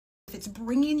It's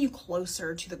bringing you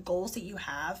closer to the goals that you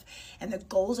have and the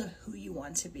goals of who you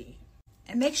want to be.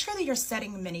 And make sure that you're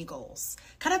setting mini goals.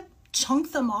 Kind of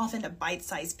chunk them off into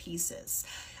bite-sized pieces.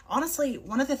 Honestly,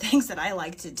 one of the things that I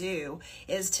like to do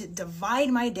is to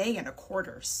divide my day into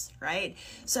quarters, right?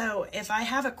 So if I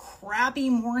have a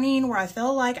crappy morning where I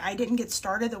feel like I didn't get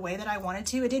started the way that I wanted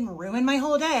to, it didn't ruin my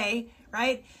whole day,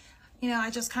 right? You know,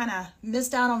 I just kind of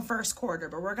missed out on first quarter,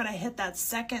 but we're going to hit that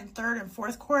second, third, and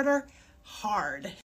fourth quarter hard.